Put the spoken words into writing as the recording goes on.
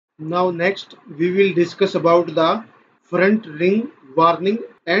Now next we will discuss about the front ring warning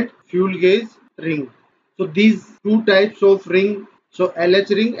and fuel gauge ring. So these two types of ring, so LH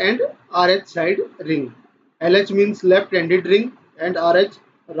ring and RH side ring. LH means left-handed ring and RH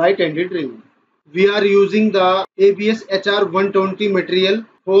right-handed ring. We are using the ABS HR 120 material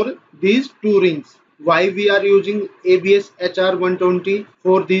for these two rings. Why we are using ABS HR 120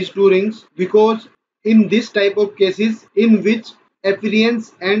 for these two rings? Because in this type of cases in which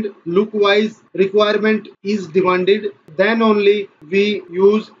appearance and look wise requirement is demanded, then only we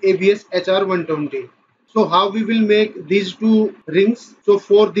use ABS HR 120. So how we will make these two rings? So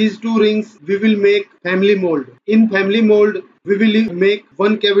for these two rings we will make family mold. In family mold we will make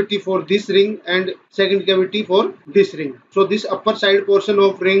one cavity for this ring and second cavity for this ring. So this upper side portion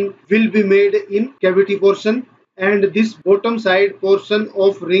of ring will be made in cavity portion and this bottom side portion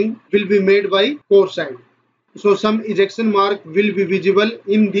of ring will be made by core side. So some ejection mark will be visible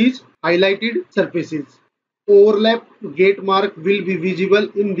in these highlighted surfaces. Overlap gate mark will be visible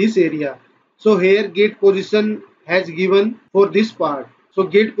in this area. So here gate position has given for this part. So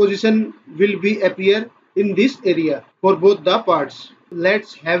gate position will be appear in this area for both the parts.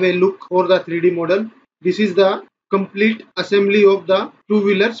 Let's have a look for the 3D model. This is the complete assembly of the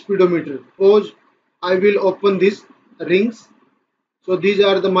two-wheeler speedometer. Suppose I will open these rings. So these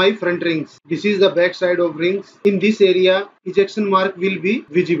are my front rings. This is the back side of rings. In this area, ejection mark will be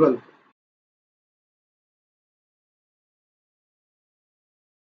visible.